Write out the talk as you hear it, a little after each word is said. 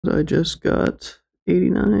I just got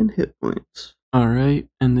 89 hit points. Alright,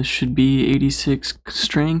 and this should be 86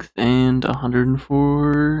 strength and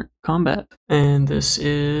 104 combat. And this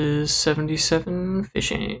is 77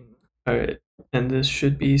 fishing. Alright, and this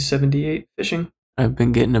should be 78 fishing. I've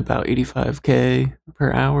been getting about 85k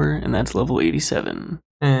per hour, and that's level 87.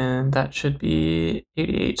 And that should be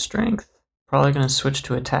 88 strength. Probably gonna switch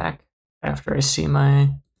to attack after I see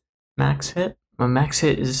my max hit. My max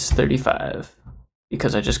hit is 35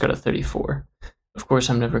 because I just got a 34. Of course,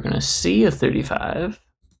 I'm never gonna see a 35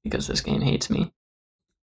 because this game hates me.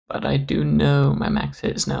 But I do know my max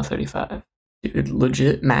hit is now 35. Dude,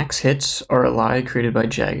 legit max hits are a lie created by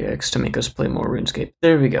Jagex to make us play more RuneScape.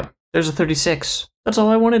 There we go. There's a 36. That's all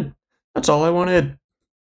I wanted. That's all I wanted.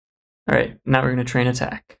 Alright, now we're gonna train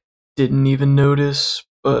attack. Didn't even notice,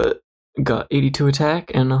 but got 82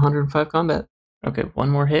 attack and 105 combat. Okay, one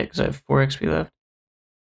more hit because I have 4 XP left.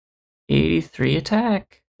 83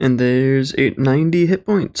 attack. And there's 90 hit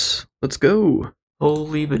points. Let's go.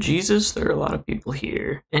 Holy bejesus, there are a lot of people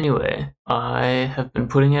here. Anyway, I have been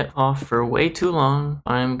putting it off for way too long.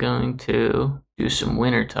 I'm going to do some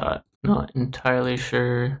Wintertodt. Not entirely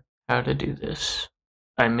sure how to do this.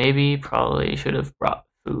 I probably should have brought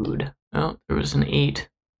food. Oh, there was an 8.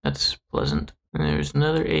 That's pleasant. And there's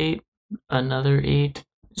another 8. Another 8.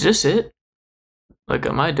 Is this it? Like,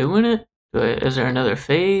 am I doing it? Is there another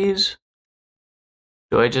phase?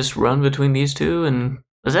 Do I just run between these two and...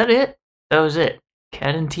 Was that it? That was it.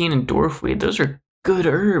 Cadentine and dwarfweed, those are good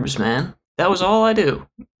herbs, man. That was all I do.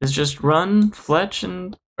 Is just run, fletch,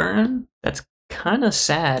 and burn? That's kinda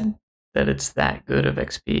sad that it's that good of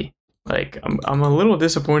XP. Like, I'm a little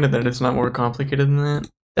disappointed that it's not more complicated than that.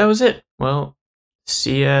 That was it. Well,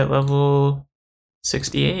 see you at level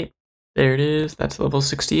 68. There it is, that's level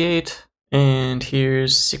 68. And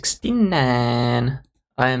here's 69.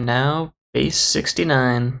 I am now base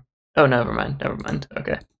 69. Oh, never mind,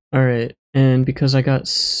 okay. Alright, and because I got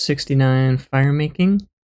 69 fire making,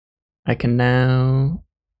 I can now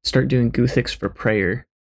start doing Guthix for prayer.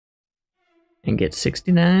 And get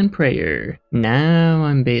 69 prayer. Now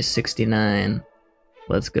I'm base 69.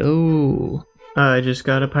 Let's go. I just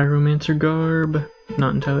got a pyromancer garb.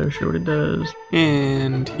 Not entirely sure what it does.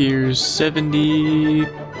 And here's 70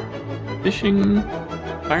 fishing,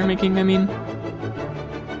 fire making, I mean.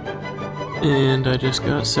 And I just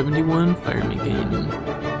got 71 fire making.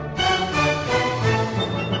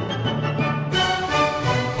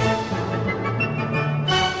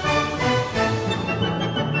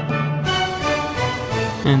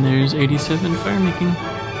 And there's 87 fire making.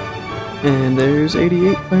 And there's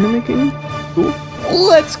 88 fire making. Cool.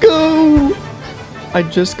 Let's go! I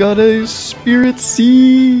just got a spirit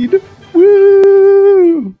seed!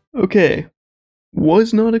 Woo! Okay.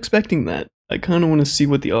 Was not expecting that. I kind of want to see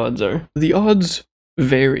what the odds are. The odds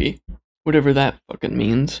vary, whatever that fucking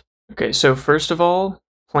means. Okay, so first of all,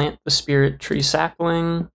 plant the spirit tree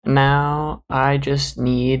sapling. Now I just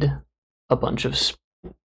need a bunch of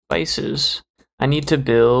spices. I need to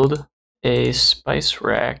build a spice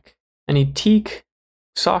rack. I need teak,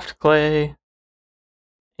 soft clay,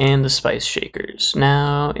 and the spice shakers.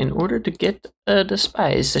 Now, in order to get the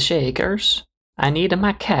spice shakers, I need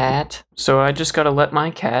my cat. So I just gotta let my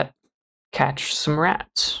cat catch some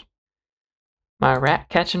rats. My rat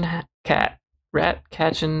catching cat. Rat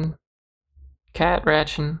catching cat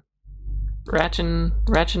ratchin. Ratchin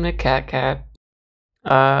the cat.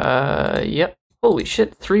 Yep. Holy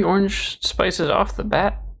shit, 3 orange spices off the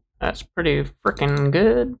bat. That's pretty freaking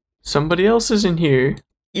good. Somebody else is in here.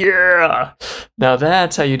 Yeah! Now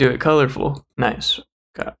that's how you do it colorful. Nice.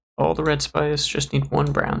 Got all the red spice, just need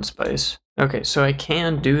 1 brown spice. Okay, so I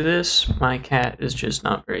can do this. My cat is just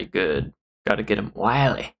not very good. Gotta get him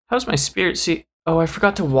wily. How's my spirit seed? Oh, I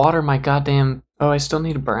forgot to water my goddamn... Oh, I still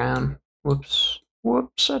need a brown. Whoops.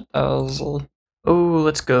 Whoops-a-dazzle. Oh,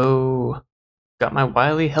 let's go. Got my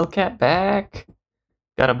wily Hellcat back.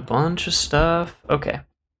 Got a bunch of stuff. Okay.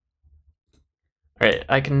 Alright,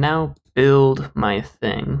 I can now build my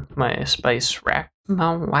thing. My spice rack.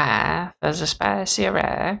 My wife has a spicy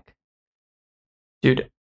rack. Dude,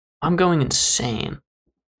 I'm going insane.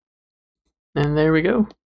 And there we go.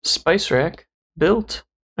 Spice rack built.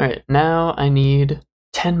 Alright, now I need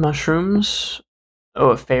 10 mushrooms. Oh,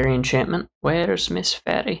 a fairy enchantment. Where's Miss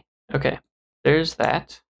Fairy? Okay, there's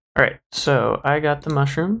that. Alright, so I got the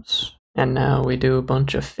mushrooms. And now we do a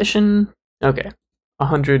bunch of fishing. Okay,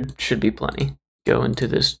 100 should be plenty. Go into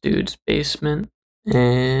this dude's basement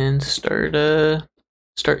and start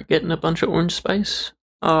getting a bunch of orange spice.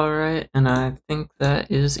 Alright, and I think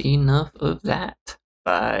that is enough of that.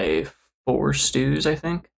 By 4 stews, I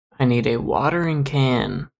think. I need a watering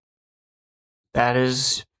can. That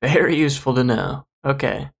is Very useful to know.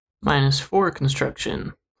 Okay. -4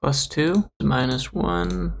 construction. +2.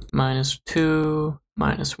 -1. -2.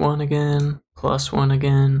 -1 again. +1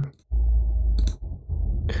 again.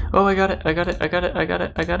 Oh, I got it. I got it. I got it. I got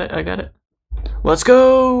it. I got it. I got it. Let's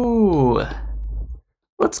go!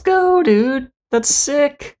 Let's go, dude. That's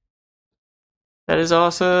sick. That is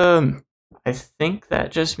awesome. I think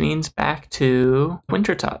that just means back to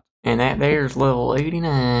Wintertodt. And that there's level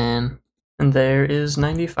 89. And there is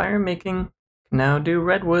 90 fire making. Now do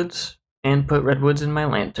redwoods. And put redwoods in my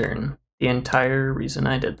lantern. The entire reason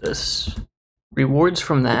I did this. Rewards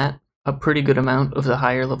from that. A pretty good amount of the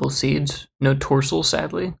higher level seeds. No torsal,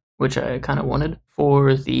 sadly, which I kind of wanted.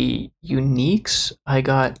 For the uniques, I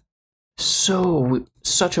got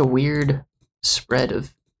such a weird spread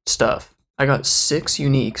of stuff. I got 6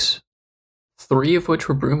 uniques, 3 of which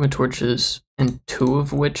were Bruma torches, and 2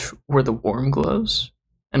 of which were the warm gloves,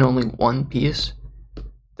 and only 1 piece.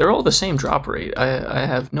 They're all the same drop rate. I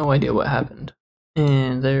have no idea what happened.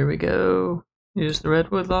 And there we go. Use the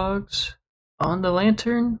redwood logs on the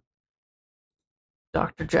lantern.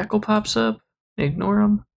 Dr. Jekyll pops up. Ignore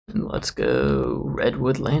him. And let's go.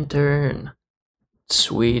 Redwood lantern.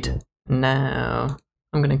 Sweet. Now,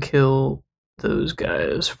 I'm gonna kill those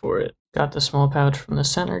guys for it. Got the small pouch from the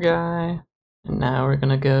center guy. And now we're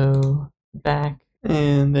gonna go back.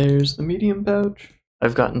 And there's the medium pouch.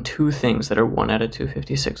 I've gotten 2 things that are 1 out of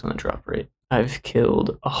 256 on the drop rate. I've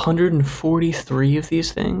killed 143 of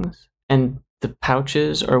these things. And the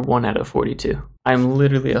pouches are 1 out of 42. I'm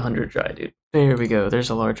literally 100 dry, dude. There we go. There's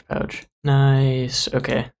a large pouch. Nice.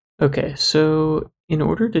 Okay. Okay, so in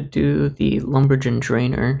order to do the Lumberjan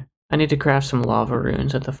Drainer, I need to craft some lava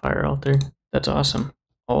runes at the fire altar. That's awesome.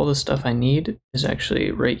 All the stuff I need is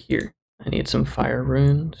actually right here. I need some fire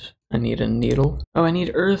runes. I need a needle. Oh, I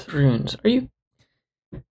need earth runes. Are you...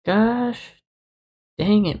 Gosh.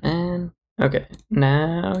 Dang it, man. Okay,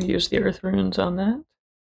 now use the earth runes on that.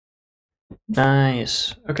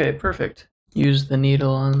 Nice. Okay, perfect. Use the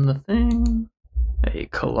needle on the thing. A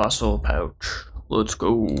colossal pouch. Let's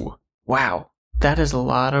go. Wow, that is a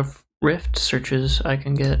lot of rift searches I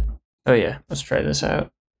can get. Oh yeah, let's try this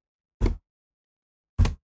out.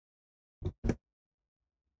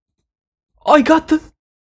 Oh, I got the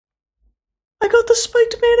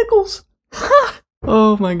spiked manacles!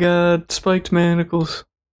 Oh my god, spiked manacles.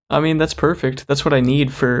 I mean, that's perfect. That's what I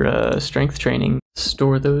need for strength training.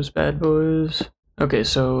 Store those bad boys. Okay,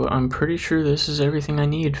 so I'm pretty sure this is everything I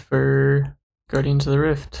need for Guardians of the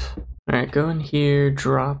Rift. Alright, go in here,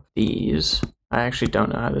 drop these. I actually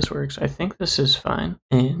don't know how this works. I think this is fine.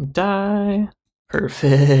 And die.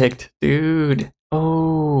 Perfect, dude.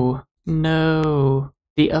 Oh, no.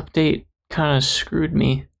 The update kind of screwed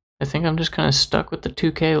me. I think I'm just kind of stuck with the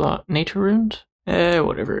 2K nature runes.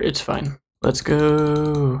 Whatever, it's fine. Let's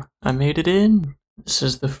go. I made it in. This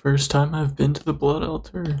is the first time I've been to the blood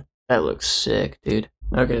altar. That looks sick, dude.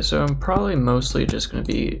 Okay, so I'm probably mostly just going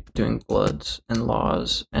to be doing bloods and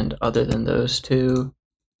laws, and other than those 2,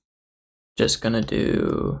 just going to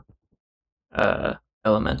do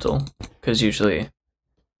elemental, because usually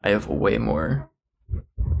I have way more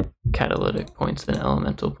catalytic points than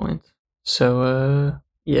elemental points. So,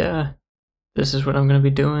 yeah, this is what I'm going to be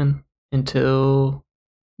doing until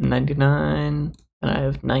 99, and I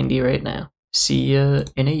have 90 right now. See ya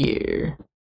in a year.